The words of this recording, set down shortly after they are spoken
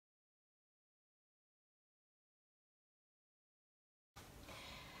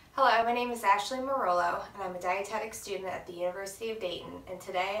Hello, my name is Ashley Marolo, and I'm a dietetic student at the University of Dayton, and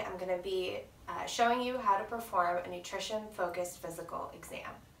today I'm going to be showing you how to perform a nutrition-focused physical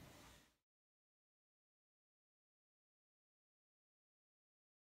exam.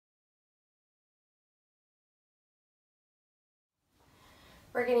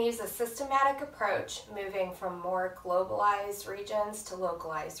 We're going to use a systematic approach, moving from more globalized regions to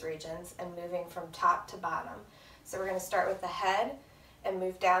localized regions and moving from top to bottom. So we're going to start with the head and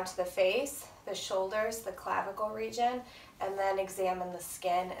move down to the face, the shoulders, the clavicle region, and then examine the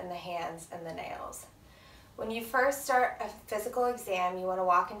skin and the hands and the nails. When you first start a physical exam, you want to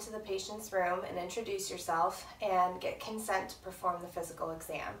walk into the patient's room and introduce yourself and get consent to perform the physical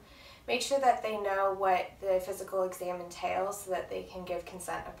exam. Make sure that they know what the physical exam entails so that they can give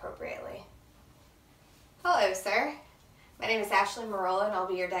consent appropriately. Hello, sir. My name is Ashley Marolo, and I'll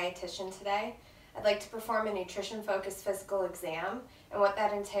be your dietitian today. I'd like to perform a nutrition-focused physical exam, and what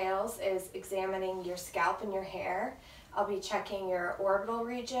that entails is examining your scalp and your hair. I'll be checking your orbital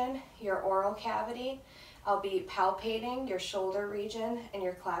region, your oral cavity. I'll be palpating your shoulder region and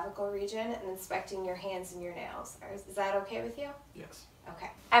your clavicle region and inspecting your hands and your nails. Is that okay with you? Yes.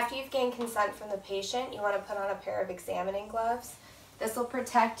 Okay. After you've gained consent from the patient, you want to put on a pair of examining gloves. This will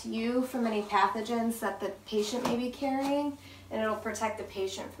protect you from any pathogens that the patient may be carrying, and it'll protect the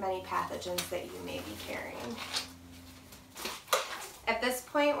patient from any pathogens that you may be carrying. At this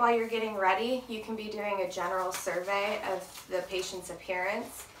point, while you're getting ready, you can be doing a general survey of the patient's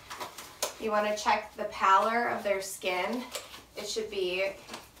appearance. You want to check the pallor of their skin. It should be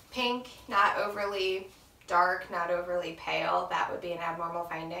pink, not overly dark, not overly pale. That would be an abnormal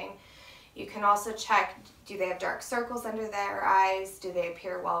finding. You can also check, do they have dark circles under their eyes? Do they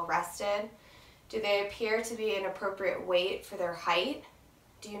appear well rested? Do they appear to be an appropriate weight for their height?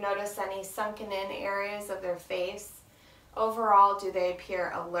 Do you notice any sunken in areas of their face? Overall, do they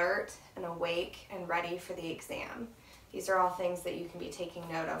appear alert and awake and ready for the exam? These are all things that you can be taking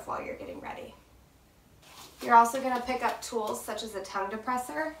note of while you're getting ready. You're also going to pick up tools such as a tongue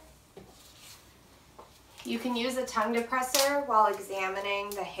depressor. You can use a tongue depressor while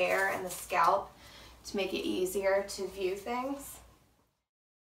examining the hair and the scalp to make it easier to view things.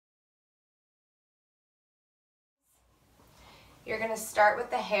 You're going to start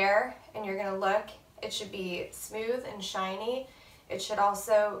with the hair and you're going to look. It should be smooth and shiny. It should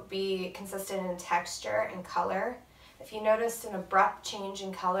also be consistent in texture and color. If you noticed an abrupt change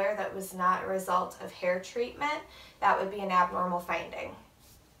in color that was not a result of hair treatment, that would be an abnormal finding.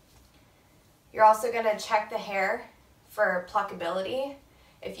 You're also going to check the hair for pluckability.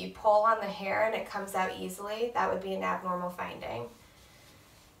 If you pull on the hair and it comes out easily, that would be an abnormal finding.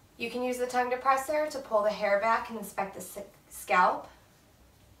 You can use the tongue depressor to pull the hair back and inspect the scalp.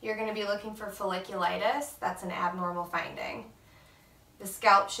 You're going to be looking for folliculitis. That's an abnormal finding. The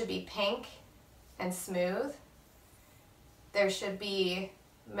scalp should be pink and smooth. There should be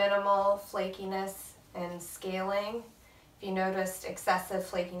minimal flakiness and scaling. If you noticed excessive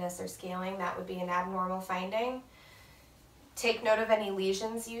flakiness or scaling, that would be an abnormal finding. Take note of any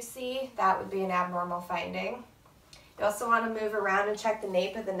lesions you see. That would be an abnormal finding. You also want to move around and check the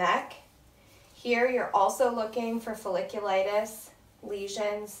nape of the neck. Here you're also looking for folliculitis,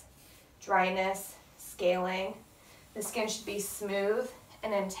 lesions, dryness, scaling. The skin should be smooth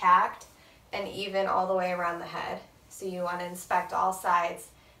and intact and even all the way around the head. So you want to inspect all sides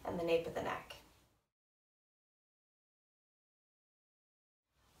and the nape of the neck.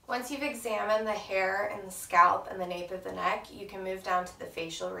 Once you've examined the hair and the scalp and the nape of the neck, you can move down to the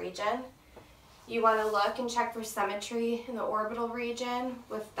facial region. You want to look and check for symmetry in the orbital region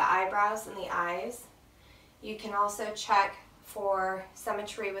with the eyebrows and the eyes. You can also check for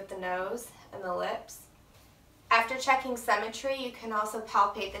symmetry with the nose and the lips. After checking symmetry, you can also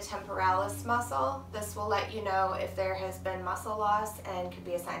palpate the temporalis muscle. This will let you know if there has been muscle loss and could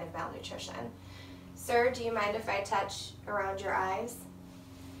be a sign of malnutrition. Sir, do you mind if I touch around your eyes?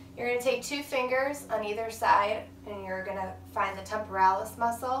 You're going to take 2 fingers on either side and you're going to find the temporalis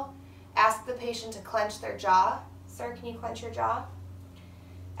muscle. Ask the patient to clench their jaw. Sir, can you clench your jaw?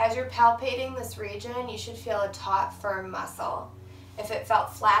 As you're palpating this region, you should feel a taut, firm muscle. If it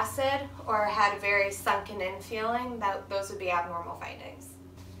felt flaccid or had a very sunken in feeling, those would be abnormal findings.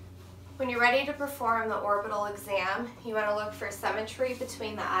 When you're ready to perform the orbital exam, you want to look for symmetry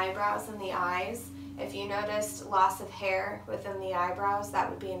between the eyebrows and the eyes. If you noticed loss of hair within the eyebrows, that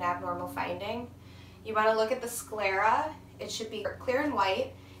would be an abnormal finding. You want to look at the sclera. It should be clear and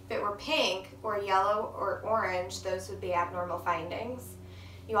white. If it were pink or yellow or orange, those would be abnormal findings.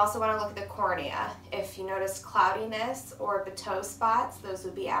 You also want to look at the cornea. If you notice cloudiness or bateau spots, those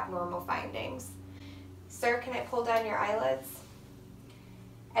would be abnormal findings. Sir, can I pull down your eyelids?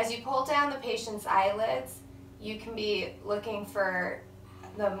 As you pull down the patient's eyelids, you can be looking for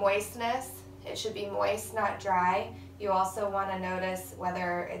the moistness. It should be moist, not dry. You also want to notice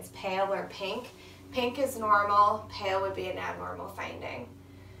whether it's pale or pink. Pink is normal, pale would be an abnormal finding.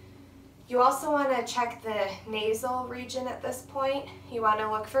 You also want to check the nasal region at this point. You want to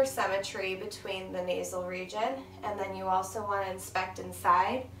look for symmetry between the nasal region, and then you also want to inspect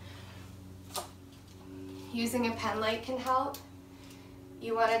inside. Using a pen light can help.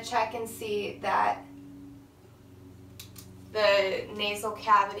 You want to check and see that the nasal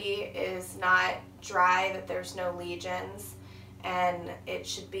cavity is not dry, that there's no lesions, and it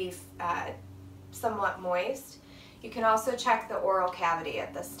should be somewhat moist. You can also check the oral cavity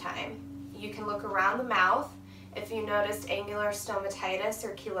at this time. You can look around the mouth. If you noticed angular stomatitis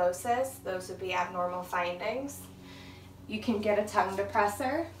or chelosis, those would be abnormal findings. You can get a tongue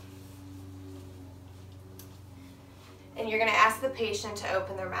depressor. And you're going to ask the patient to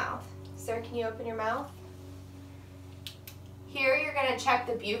open their mouth. Sir, can you open your mouth? Here you're going to check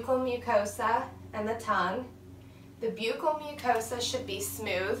the buccal mucosa and the tongue. The buccal mucosa should be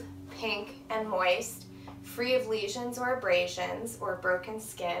smooth, pink, and moist, free of lesions or abrasions or broken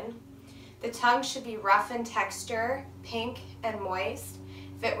skin. The tongue should be rough in texture, pink, and moist.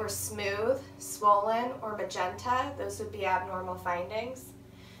 If it were smooth, swollen, or magenta, those would be abnormal findings.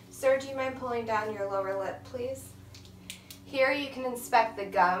 Sir, do you mind pulling down your lower lip, please? Here you can inspect the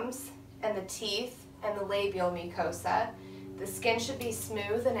gums and the teeth and the labial mucosa. The skin should be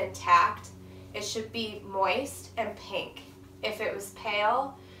smooth and intact. It should be moist and pink. If it was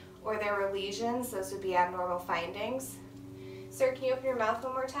pale or there were lesions, those would be abnormal findings. Sir, can you open your mouth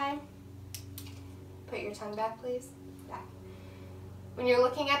one more time? Put your tongue back, please. Back. When you're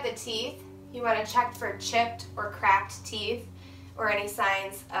looking at the teeth, you want to check for chipped or cracked teeth or any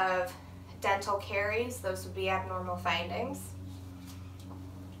signs of dental caries. Those would be abnormal findings.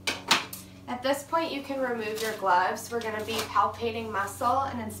 At this point, you can remove your gloves. We're going to be palpating muscle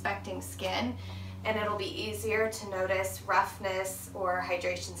and inspecting skin, and it'll be easier to notice roughness or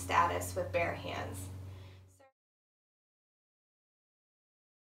hydration status with bare hands.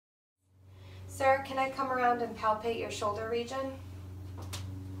 Sir, can I come around and palpate your shoulder region?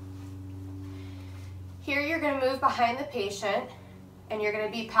 Here you're going to move behind the patient, and you're going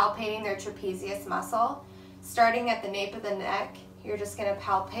to be palpating their trapezius muscle. Starting at the nape of the neck, you're just going to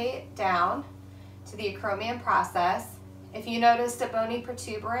palpate down to the acromion process. If you noticed a bony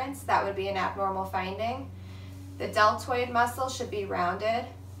protuberance, that would be an abnormal finding. The deltoid muscle should be rounded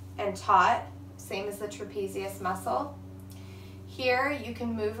and taut, same as the trapezius muscle. Here you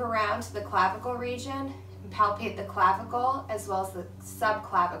can move around to the clavicle region and palpate the clavicle as well as the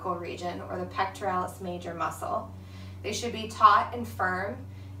subclavicle region, or the pectoralis major muscle. They should be taut and firm.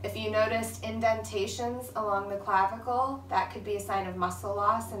 If you noticed indentations along the clavicle, that could be a sign of muscle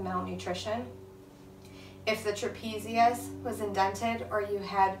loss and malnutrition. If the trapezius was indented or you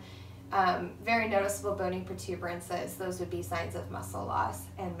had very noticeable bony protuberances, those would be signs of muscle loss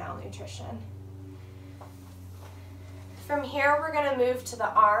and malnutrition. From here, we're going to move to the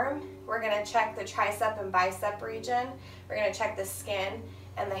arm. We're going to check the tricep and bicep region. We're going to check the skin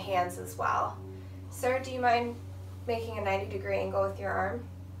and the hands as well. Sir, do you mind making a 90-degree angle with your arm?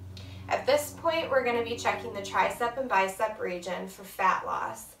 At this point, we're going to be checking the tricep and bicep region for fat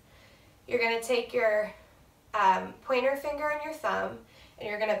loss. You're going to take your pointer finger and your thumb, and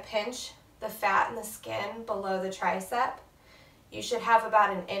you're going to pinch the fat in the skin below the tricep. You should have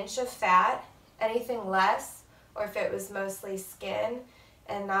about 1 inch of fat. Anything less, or if it was mostly skin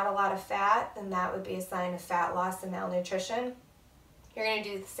and not a lot of fat, then that would be a sign of fat loss and malnutrition. You're going to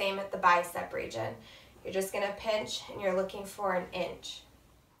do the same at the bicep region. You're just going to pinch, and you're looking for 1 inch.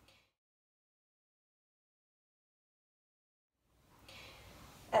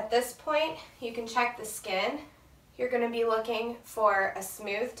 At this point, you can check the skin. You're going to be looking for a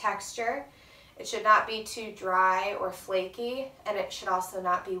smooth texture. It should not be too dry or flaky, and it should also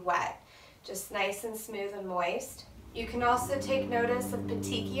not be wet. Just nice and smooth and moist. You can also take notice of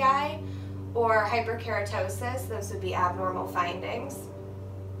petechiae or hyperkeratosis. Those would be abnormal findings.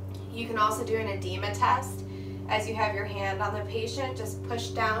 You can also do an edema test. As you have your hand on the patient, just push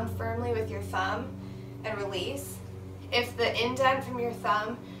down firmly with your thumb and release. If the indent from your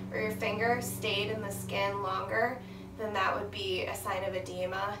thumb or your finger stayed in the skin longer, then that would be a sign of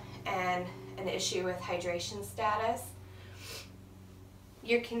edema and an issue with hydration status.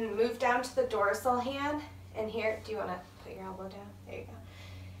 You can move down to the dorsal hand, and here, do you want to put your elbow down? There you go.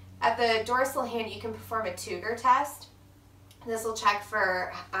 At the dorsal hand, you can perform a Tuger test. This will check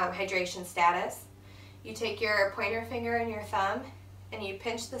for hydration status. You take your pointer finger and your thumb, and you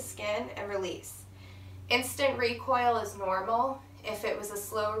pinch the skin and release. Instant recoil is normal. If it was a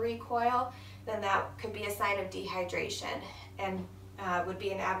slow recoil, then that could be a sign of dehydration and would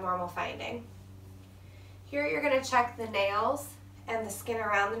be an abnormal finding. Here you're going to check the nails and the skin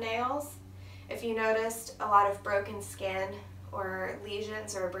around the nails. If you noticed a lot of broken skin or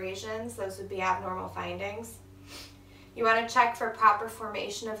lesions or abrasions, those would be abnormal findings. You want to check for proper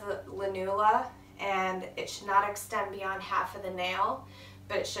formation of the lanula, and it should not extend beyond half of the nail,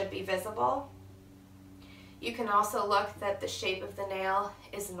 but it should be visible. You can also look that the shape of the nail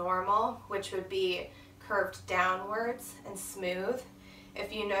is normal, which would be curved downwards and smooth.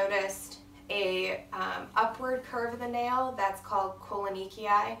 If you noticed a upward curve of the nail, that's called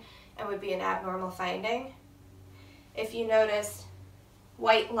colonychii and would be an abnormal finding. If you noticed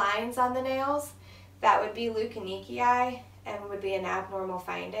white lines on the nails, that would be leukonychii and would be an abnormal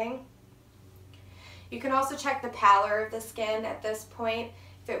finding. You can also check the pallor of the skin at this point.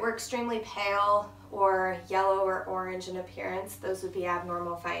 If it were extremely pale or yellow or orange in appearance, those would be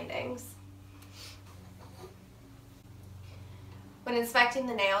abnormal findings. When inspecting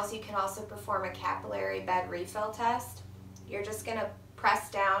the nails, you can also perform a capillary bed refill test. You're just going to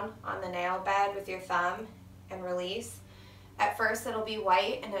press down on the nail bed with your thumb and release. At first it'll be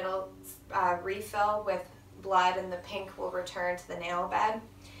white and it'll refill with blood, and the pink will return to the nail bed.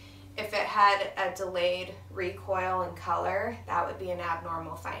 If it had a delayed recoil in color, that would be an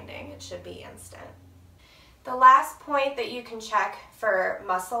abnormal finding. It should be instant. The last point that you can check for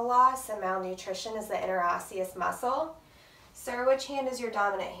muscle loss and malnutrition is the interosseous muscle. Sir, which hand is your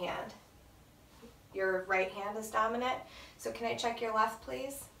dominant hand? Your right hand is dominant. So can I check your left,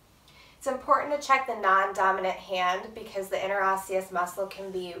 please? It's important to check the non-dominant hand because the interosseous muscle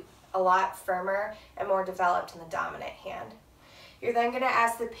can be a lot firmer and more developed in the dominant hand. You're then going to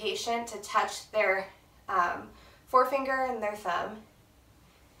ask the patient to touch their forefinger and their thumb.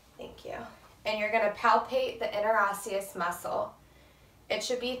 Thank you. And you're going to palpate the interosseous muscle. It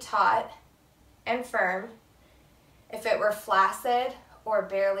should be taut and firm. If it were flaccid or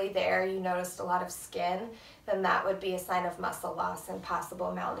barely there, you noticed a lot of skin, then that would be a sign of muscle loss and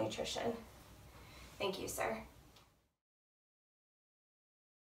possible malnutrition. Thank you, sir.